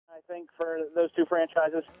think, for those two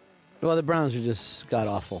franchises? Well, the Browns are just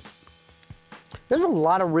god-awful. There's a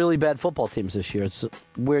lot of really bad football teams this year. It's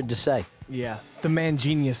weird to say. Yeah, the man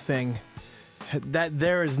genius thing. That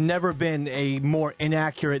there has never been a more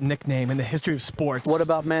inaccurate nickname in the history of sports. What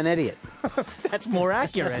about man idiot? That's more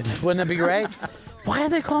accurate. Wouldn't that be great? Why are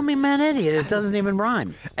they calling me man idiot? It doesn't even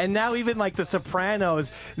rhyme. And now even like the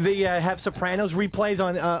Sopranos, they have Sopranos replays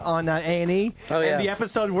on A&E. Oh, yeah. And the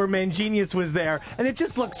episode where Mangenius was there, and it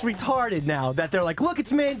just looks retarded now that they're like, look,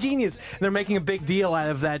 it's Mangenius. And they're making a big deal out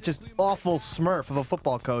of that just awful smurf of a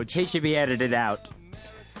football coach. He should be edited out.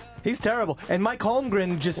 He's terrible. And Mike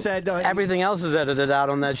Holmgren just said... everything else is edited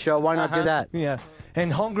out on that show. Why not do that? Yeah.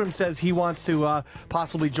 And Holmgren says he wants to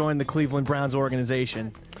possibly join the Cleveland Browns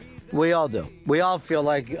organization. We all do. We all feel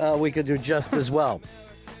like we could do just as well.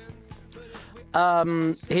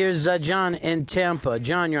 Here's John in Tampa.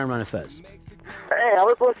 John, you're on Ron Fez. Hey, I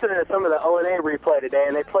was listening to some of the O&A replay today,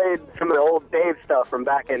 and they played some of the old Dave stuff from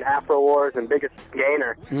back in Afro Wars and Biggest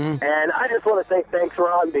Gainer. Mm-hmm. And I just want to say thanks,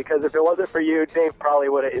 Ron, because if it wasn't for you, Dave probably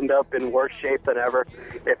would have ended up in worse shape than ever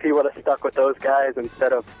if he would have stuck with those guys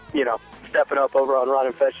instead of, stepping up over on Ron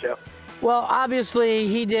and Fez show. Well, obviously,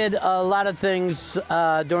 he did a lot of things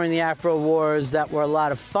during the Afro Wars that were a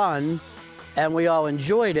lot of fun, and we all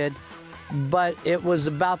enjoyed it, but it was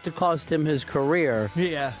about to cost him his career.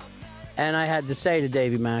 Yeah. And I had to say to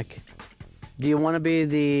Davey Mack, do you want to be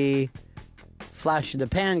the flash in the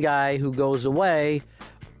pan guy who goes away,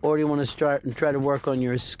 or do you want to start and try to work on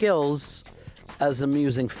your skills as a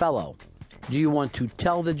musing fellow? Do you want to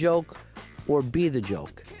tell the joke or be the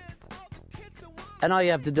joke? And all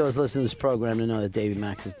you have to do is listen to this program to know that Davey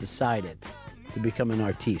Mack has decided to become an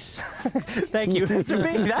artiste. Thank you, Mr.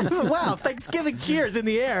 B. Wow, Thanksgiving cheers in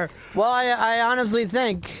the air. Well, I honestly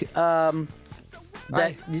think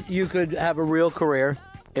that you could have a real career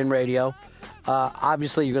in radio.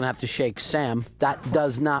 Obviously, you're going to have to shake Sam. That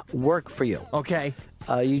does not work for you. Okay.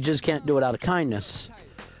 You just can't do it out of kindness.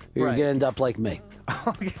 You're going to end up like me.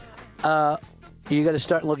 You got to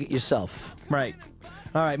start and look at yourself. Right.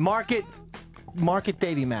 All right. Market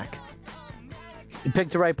Davey Mack. You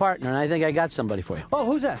picked the right partner, and I think I got somebody for you. Oh,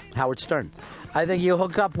 who's that? Howard Stern. I think you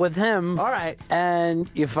hook up with him. All right. And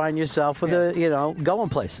you find yourself with going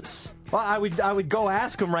places. Well, I would go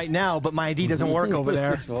ask him right now, but my ID doesn't work over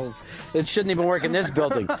there. Well, it shouldn't even work in this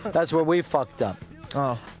building. That's where we fucked up.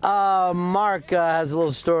 Oh. Mark has a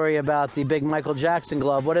little story about the big Michael Jackson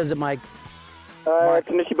glove. What is it, Mike? It's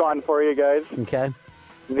an issue bond for you guys. Okay.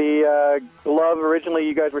 The glove, originally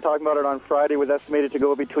you guys were talking about it on Friday, was estimated to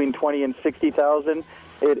go between $20,000 and $60,000.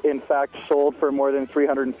 It, in fact, sold for more than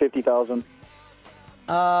 $350,000.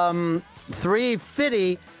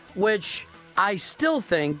 $350,000, which I still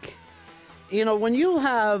think, when you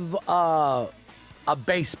have a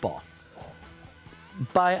baseball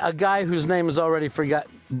by a guy whose name has already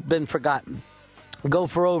been forgotten, go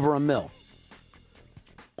for over $1 million.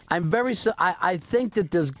 I think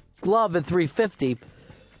that this glove at $350,000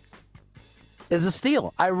 is a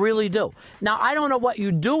steal. I really do. Now, I don't know what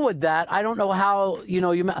you do with that. I don't know how,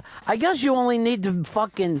 I guess you only need to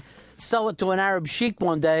fucking sell it to an Arab sheik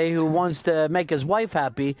one day who wants to make his wife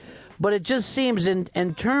happy. But it just seems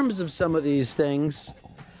in terms of some of these things,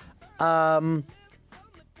 that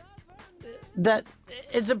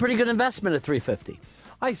it's a pretty good investment at $350,000.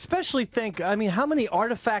 I especially think, how many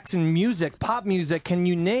artifacts in music, pop music, can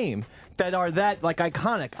you name that are that,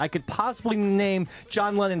 iconic? I could possibly name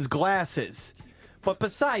John Lennon's glasses. But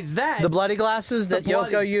besides that... The bloody glasses that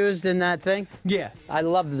Yoko used in that thing? Yeah. I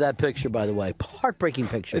loved that picture, by the way. Heartbreaking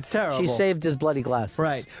picture. It's terrible. She saved his bloody glasses.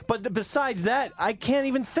 Right. But besides that, I can't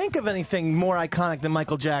even think of anything more iconic than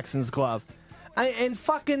Michael Jackson's glove. And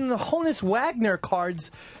fucking Honus Wagner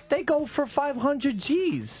cards, they go for 500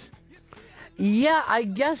 G's. Yeah, I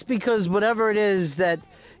guess because whatever it is that,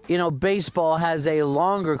 baseball has a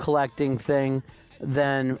longer collecting thing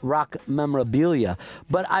than rock memorabilia.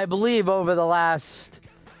 But I believe over the last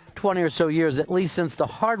 20 or so years, at least since the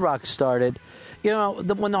Hard Rock started,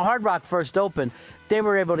 when the Hard Rock first opened, they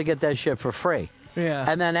were able to get that shit for free. Yeah.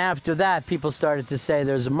 And then after that, people started to say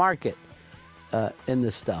there's a market in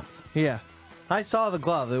this stuff. Yeah. I saw the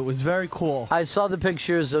glove. It was very cool. I saw the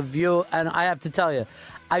pictures of you, and I have to tell you,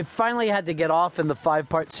 I finally had to get off in the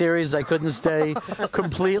 5-part series. I couldn't stay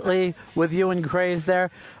completely with you and Craze there.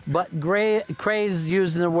 But Craze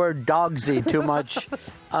using the word dogsy too much.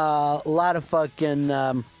 A lot of fucking...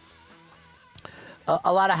 a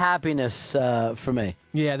lot of happiness for me.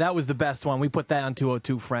 Yeah, that was the best one. We put that on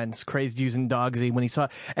 202 Friends. Crazed using Dogsy when he saw...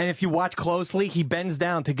 And if you watch closely, he bends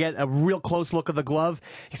down to get a real close look of the glove.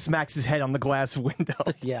 He smacks his head on the glass window.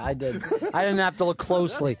 Yeah, I did. I didn't have to look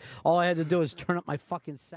closely. All I had to do was turn up my fucking...